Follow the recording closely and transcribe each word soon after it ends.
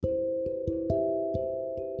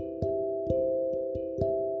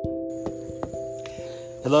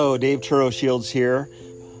Hello, Dave Turo Shields here,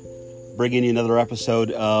 bringing you another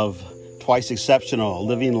episode of Twice Exceptional,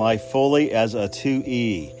 Living Life Fully as a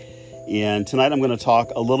 2E. And tonight I'm going to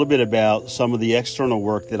talk a little bit about some of the external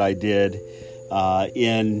work that I did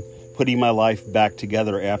in putting my life back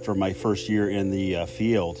together after my first year in the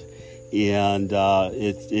field. And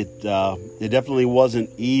it definitely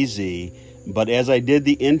wasn't easy, but as I did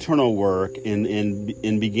the internal work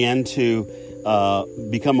and began to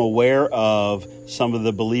become aware of some of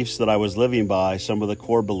the beliefs that I was living by, some of the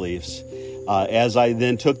core beliefs. As I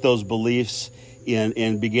then took those beliefs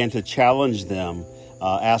and began to challenge them,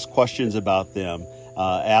 ask questions about them,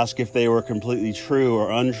 ask if they were completely true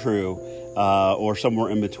or untrue, or somewhere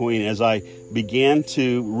in between. As I began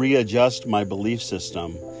to readjust my belief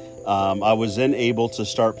system, I was then able to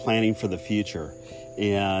start planning for the future.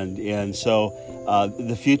 And so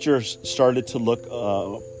the future started to look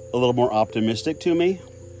a little more optimistic to me.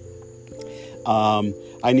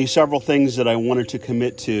 I knew several things that I wanted to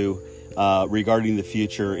commit to regarding the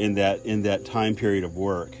future in that time period of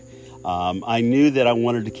work. I knew that I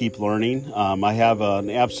wanted to keep learning. I have an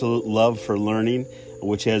absolute love for learning,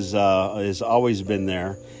 which has always been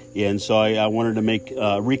there, and so I wanted to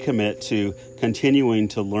recommit to continuing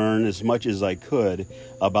to learn as much as I could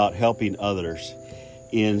about helping others.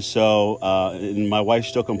 And so, and my wife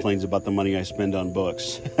still complains about the money I spend on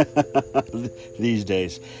books these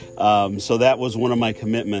days. So that was one of my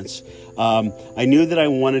commitments. I knew that I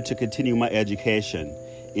wanted to continue my education.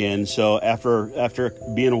 And so after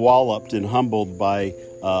being walloped and humbled by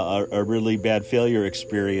a really bad failure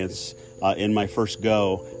experience in my first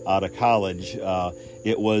go out of college,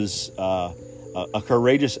 it was a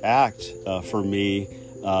courageous act for me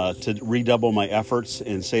to redouble my efforts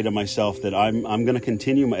and say to myself that I'm going to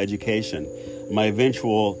continue my education. My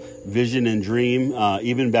eventual vision and dream,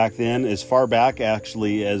 even back then, as far back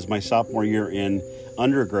actually as my sophomore year in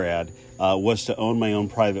undergrad, was to own my own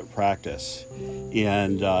private practice.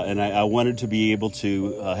 And I wanted to be able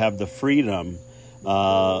to have the freedom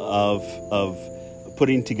of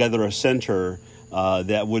putting together a center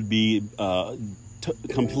that would be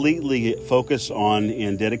completely focused on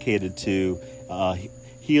and dedicated to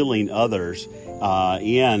healing others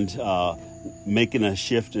and making a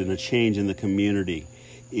shift and a change in the community.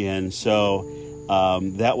 And so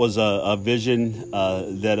that was a vision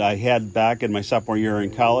that I had back in my sophomore year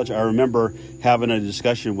in college. I remember having a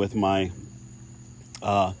discussion with my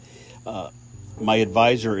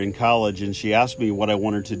advisor in college, and she asked me what I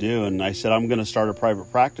wanted to do, and I said, I'm going to start a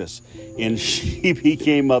private practice. And she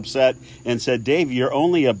became upset and said, Dave, you're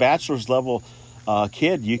only a bachelor's level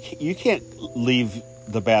kid. You can't leave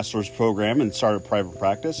the bachelor's program and start a private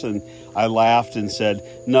practice. And I laughed and said,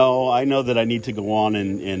 no, I know that I need to go on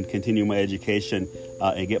and continue my education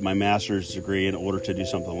and get my master's degree in order to do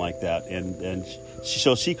something like that. And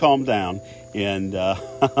so she calmed down, and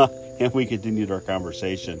and we continued our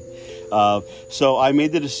conversation. So I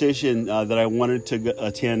made the decision that I wanted to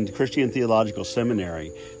attend Christian Theological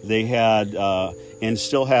Seminary. They had and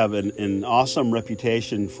still have an awesome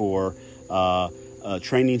reputation for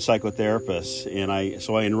training psychotherapists, and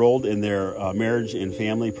so I enrolled in their marriage and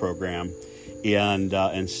family program,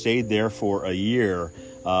 and stayed there for a year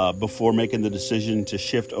before making the decision to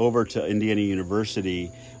shift over to Indiana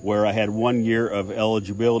University, where I had 1 year of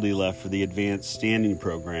eligibility left for the advanced standing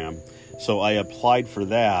program. So I applied for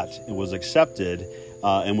that and was accepted,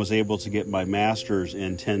 and was able to get my master's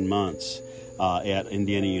in 10 months at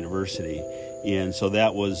Indiana University. And so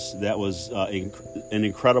that was an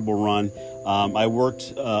incredible run. I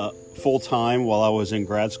worked full-time while I was in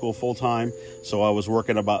grad school full-time, so I was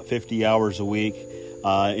working about 50 hours a week.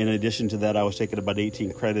 In addition to that, I was taking about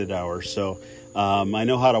 18 credit hours. So I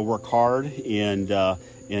know how to work hard, and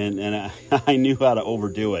I knew how to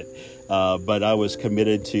overdo it, but I was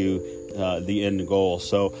committed to the end goal.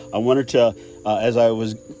 So I wanted to, as I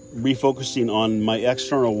was refocusing on my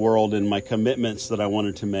external world and my commitments that I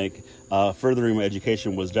wanted to make, furthering my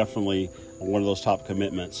education was definitely one of those top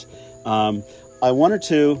commitments. I wanted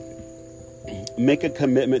to make a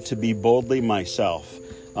commitment to be boldly myself.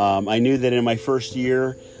 I knew that in my first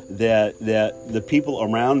year that the people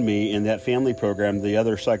around me in that family program, the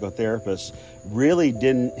other psychotherapists, really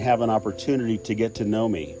didn't have an opportunity to get to know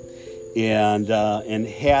me. And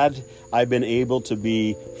had I been able to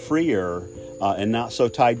be freer and not so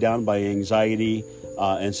tied down by anxiety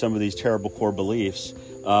and some of these terrible core beliefs,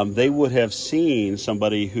 they would have seen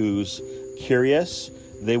somebody who's curious.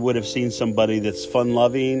 They would have seen somebody that's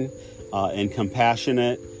fun-loving and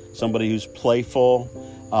compassionate, somebody who's playful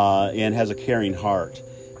and has a caring heart.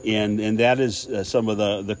 And that is some of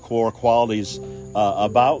the core qualities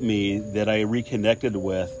about me that I reconnected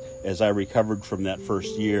with as I recovered from that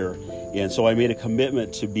first year. And so I made a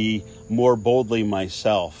commitment to be more boldly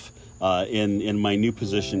myself in my new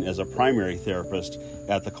position as a primary therapist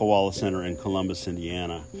at the Koala Center in Columbus,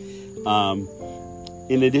 Indiana.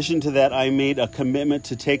 In addition to that, I made a commitment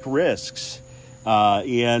to take risks.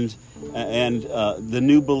 And the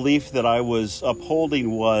new belief that I was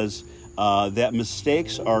upholding was that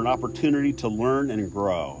mistakes are an opportunity to learn and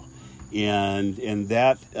grow. And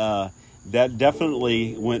that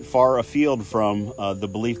definitely went far afield from the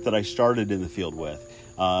belief that I started in the field with.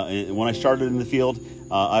 When I started in the field,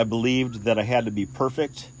 I believed that I had to be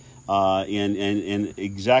perfect and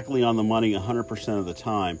exactly on the money 100% of the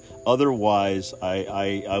time. Otherwise,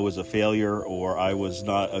 I was a failure, or I was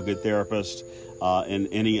not a good therapist, and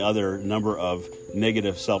any other number of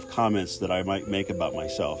negative self-comments that I might make about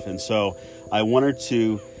myself. And so I wanted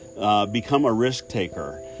to become a risk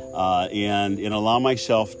taker and allow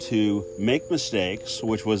myself to make mistakes,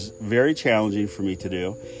 which was very challenging for me to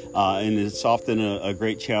do. And it's often a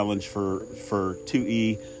great challenge for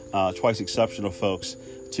 2E, twice exceptional folks,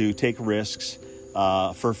 to take risks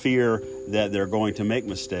for fear that they're going to make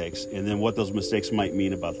mistakes, and then what those mistakes might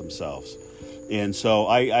mean about themselves. And so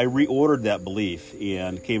I reordered that belief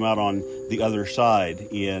and came out on the other side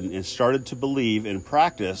and started to believe and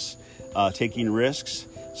practice taking risks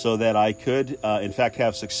so that I could, in fact,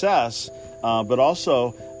 have success, but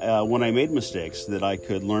also when I made mistakes, that I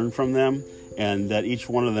could learn from them and that each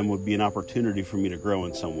one of them would be an opportunity for me to grow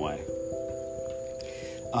in some way.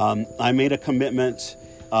 I made a commitment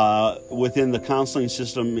within the counseling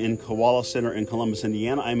system in Koala Center in Columbus,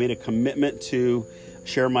 Indiana. I made a commitment to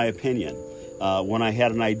share my opinion. When I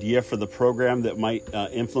had an idea for the program that might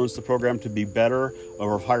influence the program to be better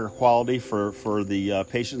or of higher quality for the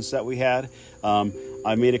patients that we had,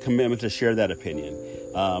 I made a commitment to share that opinion.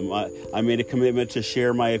 I made a commitment to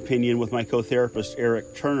share my opinion with my co-therapist,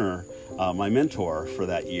 Eric Turner, my mentor for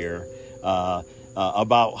that year,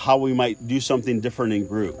 about how we might do something different in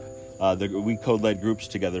group. We co-led groups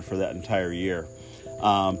together for that entire year.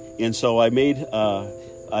 And so I made a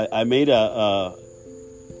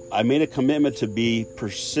commitment to be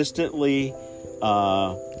persistently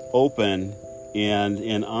open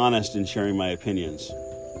and honest in sharing my opinions.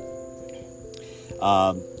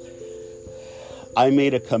 I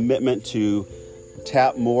made a commitment to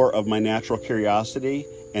tap more of my natural curiosity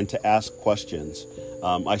and to ask questions.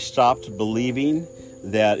 I stopped believing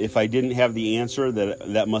that if I didn't have the answer,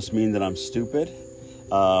 that must mean that I'm stupid,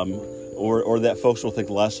 or that folks will think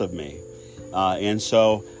less of me. And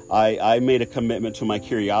so I made a commitment to my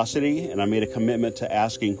curiosity, and I made a commitment to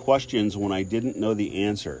asking questions when I didn't know the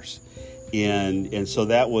answers. And so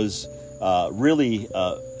that was really,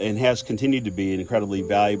 and has continued to be, an incredibly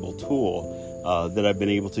valuable tool that I've been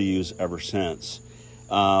able to use ever since.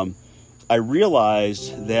 I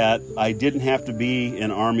realized that I didn't have to be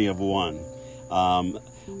an army of one.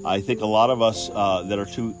 I think a lot of us that are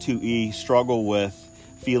 2E struggle with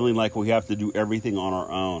feeling like we have to do everything on our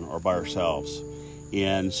own or by ourselves.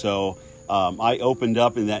 And so I opened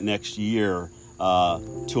up in that next year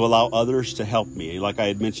to allow others to help me. Like I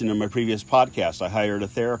had mentioned in my previous podcast, I hired a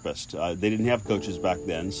therapist. They didn't have coaches back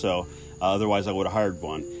then, so otherwise I would have hired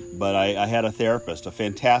one. But I had a therapist, a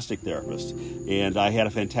fantastic therapist, and I had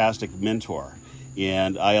a fantastic mentor.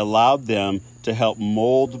 And I allowed them to help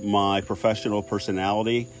mold my professional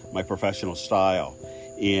personality, my professional style.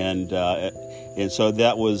 And so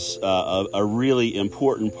that was a really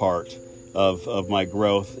important part of my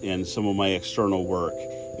growth and some of my external work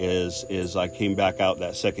as I came back out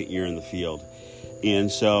that second year in the field.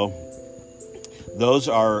 And so those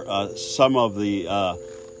are some of the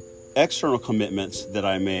external commitments that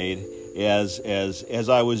I made as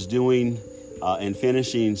I was doing and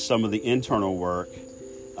finishing some of the internal work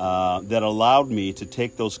that allowed me to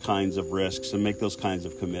take those kinds of risks and make those kinds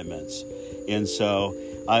of commitments. And so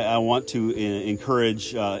I want to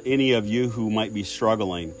encourage any of you who might be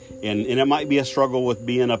struggling, and it might be a struggle with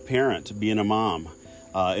being a parent, being a mom.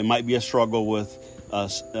 It might be a struggle with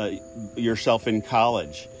yourself in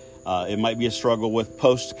college. It might be a struggle with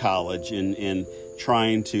post-college in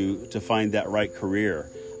trying to find that right career.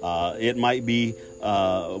 It might be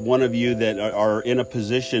one of you that are in a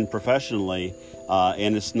position professionally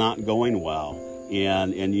and it's not going well,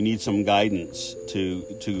 and you need some guidance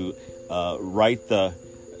to right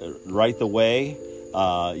the way.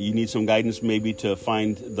 You need some guidance maybe to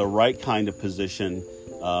find the right kind of position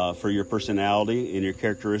for your personality and your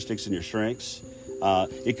characteristics and your strengths.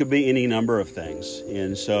 It could be any number of things.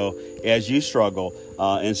 And so as you struggle,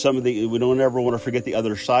 and we don't ever want to forget the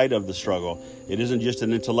other side of the struggle. It isn't just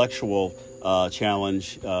an intellectual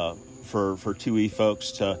challenge for 2E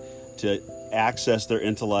folks to access their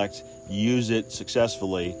intellect, use it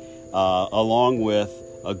successfully, along with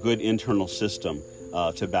a good internal system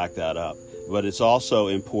to back that up. But it's also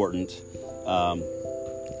important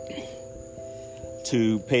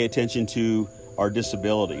to pay attention to our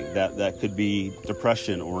disability. That could be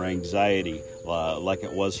depression or anxiety, like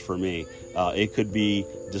it was for me. It could be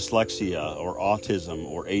dyslexia or autism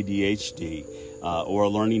or ADHD or a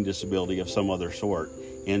learning disability of some other sort.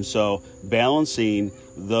 And so balancing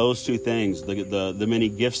those two things, the many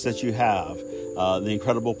gifts that you have, the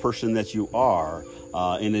incredible person that you are,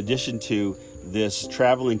 in addition to this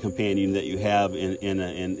traveling companion that you have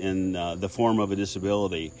in the form of a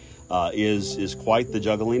disability, is quite the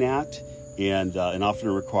juggling act, and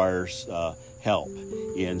often requires help.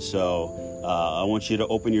 And so I want you to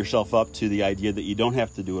open yourself up to the idea that you don't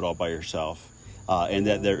have to do it all by yourself. And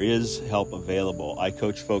that there is help available. I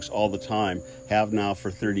coach folks all the time, have now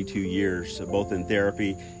for 32 years, both in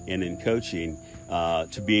therapy and in coaching,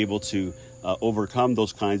 to be able to overcome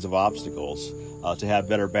those kinds of obstacles, to have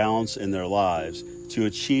better balance in their lives, to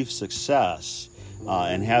achieve success,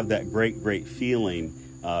 and have that great feeling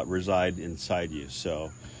reside inside you.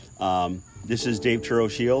 So this is Dave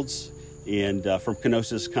Turo Shields, and from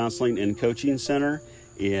Kenosis Counseling and Coaching Center,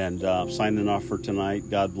 and signing off for tonight.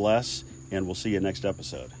 God bless. And we'll see you next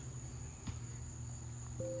episode.